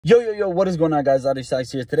Yo, what is going on, guys? Audi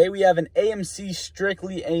Stocks here. Today we have an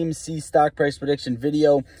strictly AMC stock price prediction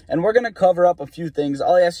video, and we're going to cover up a few things.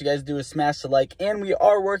 All I ask you guys to do is smash the like, and we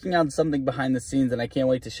are working on something behind the scenes, and I can't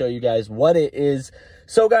wait to show you guys what it is.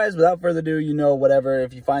 So, guys, without further ado, whatever,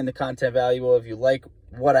 if you find the content valuable, if you like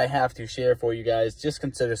what I have to share for you guys, just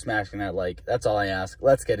consider smashing that like. That's all I ask.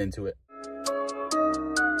 Let's get into it.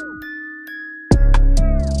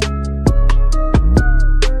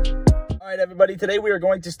 All right, everybody, today we are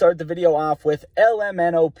going to start the video off with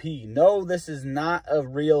LMNOP. No, this is not a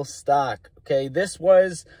real stock, okay? This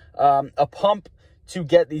was a pump to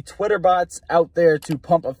get the Twitter bots out there to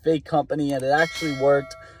pump a fake company, and it actually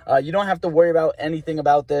worked. You don't have to worry about anything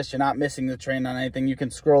about this. You're not missing the train on anything. You can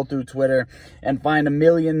scroll through Twitter and find a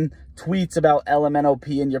million tweets about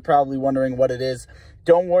LMNOP, and you're probably wondering what it is.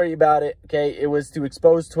 Don't worry about it, okay? It was to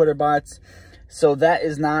expose Twitter bots. So that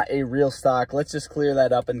is not a real stock. Let's just clear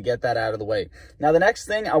that up and get that out of the way. Now, the next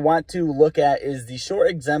thing I want to look at is the short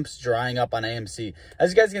exempts drying up on AMC.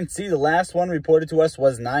 As you guys can see, the last one reported to us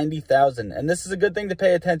was 90,000. And this is a good thing to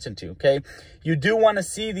pay attention to, okay? You do want to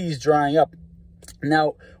see these drying up.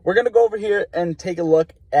 Now, we're going to go over here and take a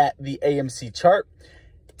look at the AMC chart.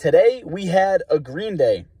 Today, we had a green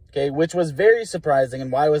day, okay, which was very surprising.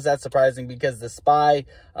 And why was that surprising? Because the SPY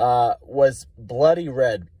was bloody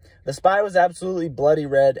red. The SPY was absolutely bloody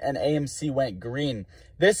red, and AMC went green.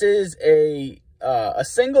 This is a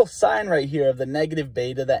single sign right here of the negative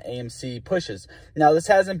beta that AMC pushes. Now, this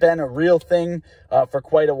hasn't been a real thing for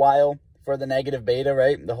quite a while for the negative beta,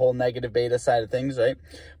 right? The whole negative beta side of things, right?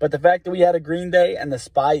 But the fact that we had a green day and the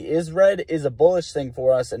SPY is red is a bullish thing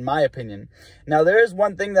for us, in my opinion. Now, there is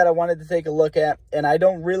one thing that I wanted to take a look at, and I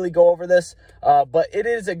don't really go over this, but it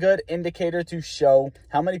is a good indicator to show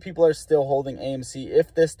how many people are still holding AMC.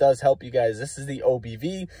 If this does help you guys, this is the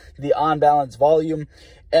OBV, the on-balance volume.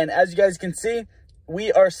 And as you guys can see,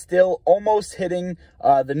 we are still almost hitting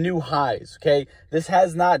the new highs, okay? This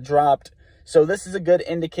has not dropped. So this is a good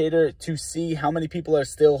indicator to see how many people are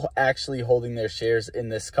still actually holding their shares in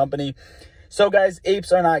this company. So, guys,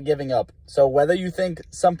 apes are not giving up. So whether you think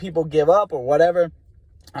some people give up or whatever,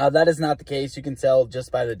 that is not the case. You can tell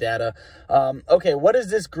just by the data. Okay, what does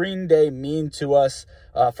this green day mean to us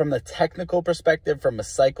from the technical perspective, from a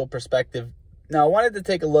cycle perspective? Now, I wanted to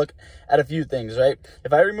take a look at a few things, right?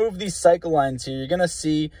 If I remove these cycle lines here, you're going to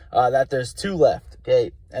see that there's two left,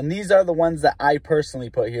 okay? And these are the ones that I personally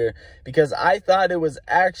put here because I thought it was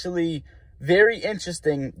actually very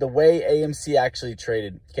interesting the way AMC actually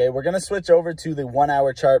traded, okay? We're going to switch over to the 1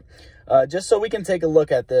 hour chart just so we can take a look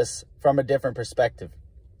at this from a different perspective,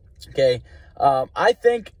 okay? I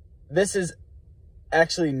think this is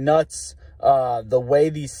actually nuts the way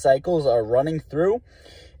these cycles are running through.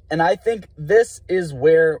 And I think this is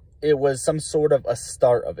where it was some sort of a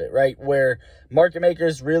start of it, right? Where market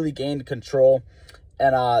makers really gained control.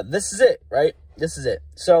 And this is it, right? This is it.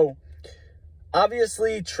 So,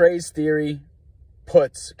 obviously, Trey's theory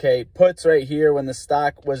puts, okay? Puts right here when the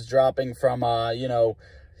stock was dropping from,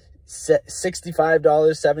 $65,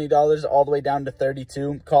 $70 all the way down to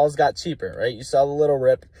 32. Calls got cheaper, right? You saw the little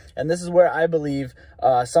rip. And this is where I believe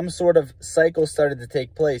some sort of cycle started to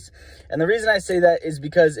take place. And the reason I say that is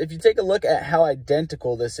because if you take a look at how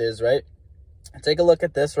identical this is, right? Take a look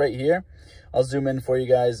at this right here. I'll zoom in for you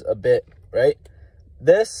guys a bit, right?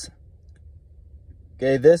 This,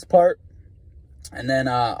 okay, this part. And then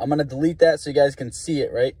I'm going to delete that so you guys can see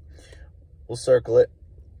it, right? We'll circle it.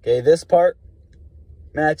 Okay, this part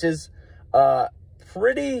matches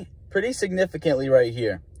pretty significantly right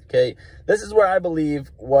here, okay? This is where I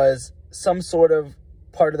believe was some sort of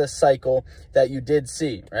part of the cycle that you did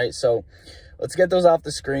see, right? So let's get those off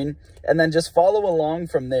the screen and then just follow along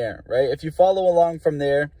from there, right? If you follow along from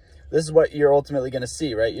there, this is what you're ultimately going to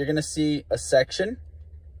see, right? You're going to see a section,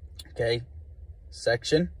 okay?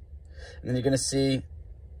 Section. And then you're going to see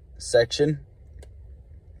section,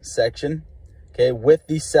 okay, with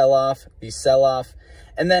the sell-off,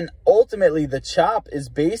 and then ultimately the chop is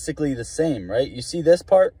basically the same, right? You see this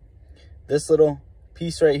part, this little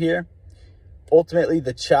piece right here. Ultimately,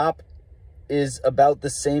 the chop is about the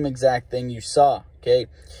same exact thing you saw, okay?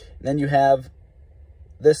 And then you have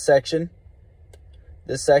this section,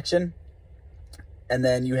 and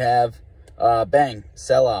then you have bang,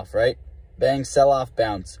 sell-off, right? Bang, sell-off,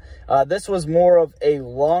 bounce. This was more of a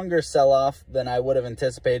longer sell-off than I would have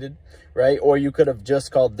anticipated, right? Or you could have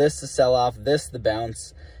just called this the sell-off, this the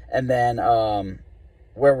bounce, and then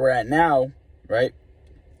where we're at now, right,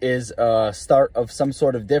 is a start of some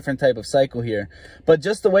sort of different type of cycle here. But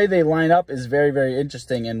just the way they line up is very, very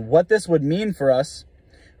interesting. And what this would mean for us,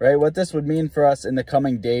 right, what this would mean for us in the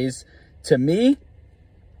coming days, to me,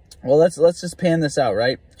 Well, let's just pan this out,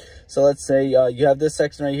 right? So let's say you have this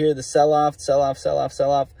section right here, the sell-off, sell-off, sell-off,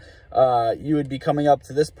 sell-off. You would be coming up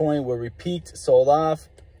to this point where we peaked, sold off,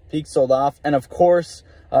 peaked, sold off. And of course,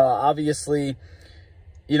 obviously,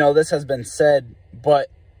 you know, this has been said, but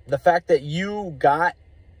the fact that you got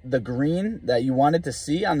the green that you wanted to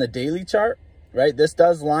see on the daily chart, right? This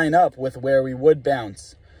does line up with where we would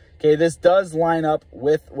bounce. Okay, this does line up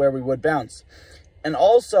with where we would bounce. And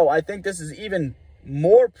also, I think this is even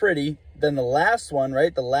more pretty than the last one,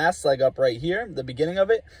 right? The last leg up right here, the beginning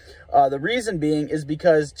of it. The reason being is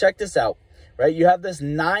because, check this out, right? You have this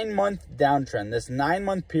 9-month downtrend, this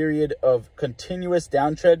 9-month period of continuous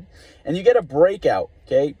downtrend, and you get a breakout,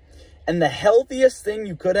 okay? And the healthiest thing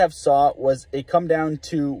you could have saw was it come down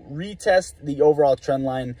to retest the overall trend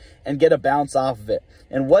line and get a bounce off of it.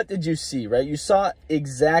 And what did you see, right? You saw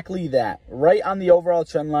exactly that, right on the overall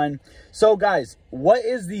trend line. So guys, what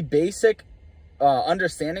is the basic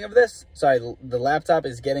understanding of this? Sorry, the laptop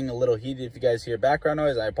is getting a little heated. If you guys hear background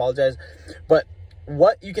noise, I apologize. But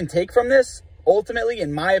what you can take from this, ultimately,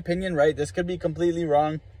 in my opinion, right, this could be completely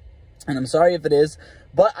wrong, and I'm sorry if it is,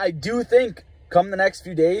 but I do think come the next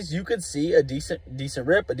few days, you could see a decent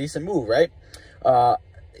rip, a decent move, right?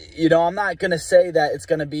 You know, I'm not going to say that it's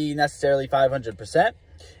going to be necessarily 500%.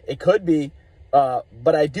 It could be,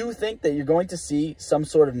 but I do think that you're going to see some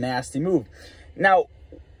sort of nasty move. Now,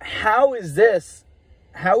 how is this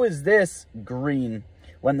green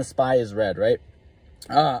when the SPY is red, right?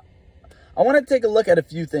 I want to take a look at a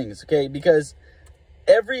few things, okay? Because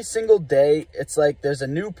every single day, it's like there's a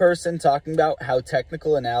new person talking about how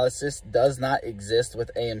technical analysis does not exist with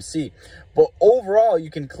AMC. But overall, you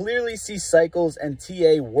can clearly see cycles and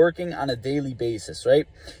TA working on a daily basis, right?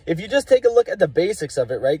 If you just take a look at the basics of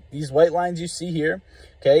it, right? These white lines you see here,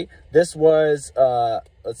 okay? This was,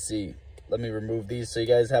 let's see. Let me remove these so you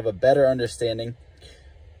guys have a better understanding,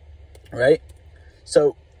 right?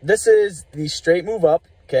 So this is the straight move up,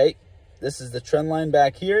 okay? This is the trend line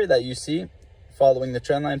back here that you see, following the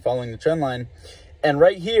trend line, and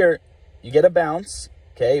right here, you get a bounce,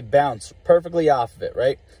 okay? Bounce perfectly off of it,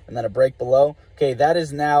 right? And then a break below. Okay, that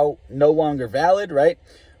is now no longer valid, right?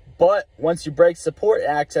 But once you break support, it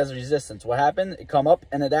acts as resistance. What happened? It come up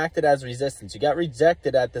and it acted as resistance. You got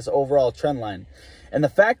rejected at this overall trend line. And the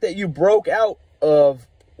fact that you broke out of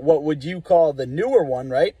what would you call the newer one,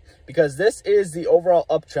 right? Because this is the overall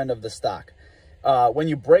uptrend of the stock. When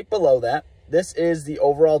you break below that, this is the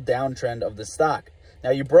overall downtrend of the stock.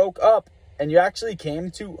 Now, you broke up and you actually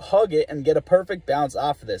came to hug it and get a perfect bounce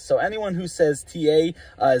off of this. So anyone who says TA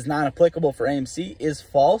is not applicable for AMC is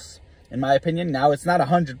false, in my opinion. Now, it's not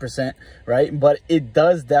 100%, right? But it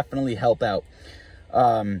does definitely help out.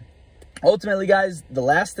 Ultimately, guys, the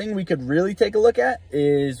last thing we could really take a look at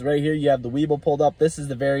is right here. You have the Weeble pulled up. This is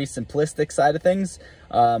the very simplistic side of things.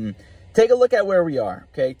 Take a look at where we are,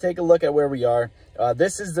 okay? Take a look at where we are.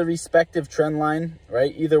 This is the respective trend line,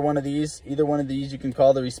 right? Either one of these you can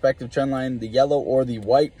call the respective trend line, the yellow or the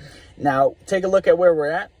white. Now, take a look at where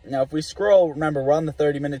we're at. Now, if we scroll, remember, we're on the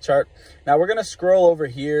 30-minute chart. Now, we're going to scroll over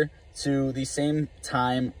here to the same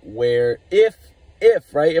time where if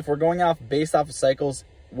we're going off based off of cycles,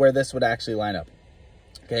 where this would actually line up,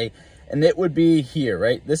 okay? And it would be here,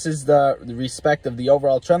 right? This is the respect of the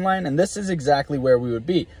overall trend line, and this is exactly where we would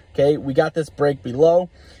be, okay? We got this break below.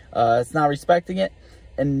 It's not respecting it.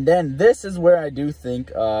 And then this is where I do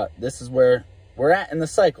think this is where we're at in the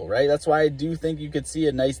cycle, right? That's why I do think you could see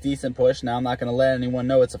a nice, decent push. Now, I'm not going to let anyone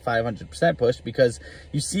know it's a 500% push because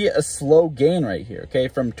you see a slow gain right here, okay?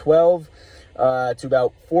 From 12 to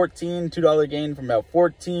about 14, $2 gain from about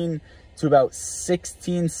 14 to about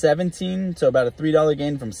 16, 17. So about a $3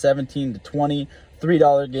 gain from 17 to 20,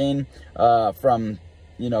 $3 gain from,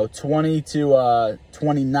 you know, 20 to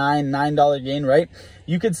 29, $9 gain, right?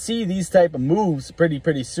 You could see these type of moves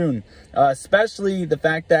pretty soon, especially the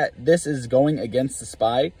fact that this is going against the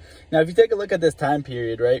SPY. Now, if you take a look at this time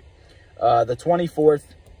period, right, the 24th,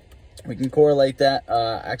 we can correlate that.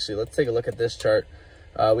 Actually, let's take a look at this chart.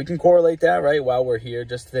 We can correlate that, right, while we're here,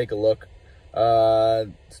 just to take a look.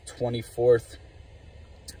 24th,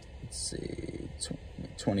 let's see,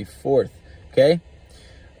 24th, okay?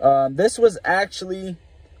 This was actually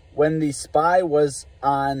when the SPY was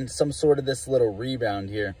on some sort of this little rebound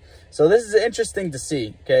here. So this is interesting to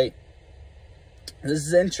see, okay? This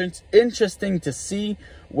is interesting to see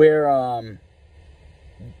where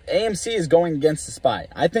AMC is going against the SPY.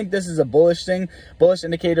 I think this is a bullish thing, bullish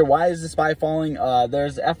indicator. Why is the SPY falling?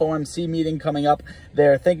 There's FOMC meeting coming up.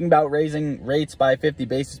 They're thinking about raising rates by 50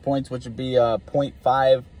 basis points, which would be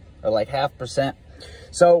 0.5 or like 0.5%.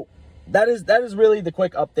 So that is really the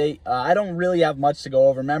quick update. I don't really have much to go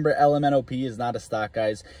over. Remember, LMNOP is not a stock,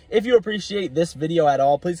 guys. If you appreciate this video at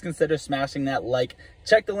all, please consider smashing that like.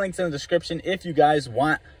 Check the links in the description if you guys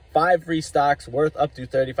want 5 free stocks worth up to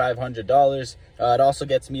 $3,500. It also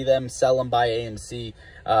gets me them, sell them by AMC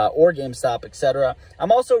or GameStop, etc.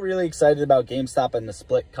 I'm also really excited about GameStop and the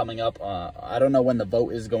split coming up. I don't know when the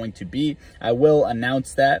vote is going to be. I will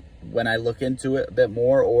announce that when I look into it a bit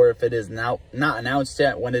more, or if it is now not announced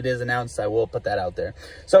yet. When it is announced, I will put that out there.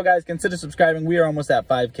 So guys, consider subscribing. We are almost at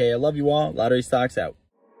 5K. I love you all. Lottery Stocks out.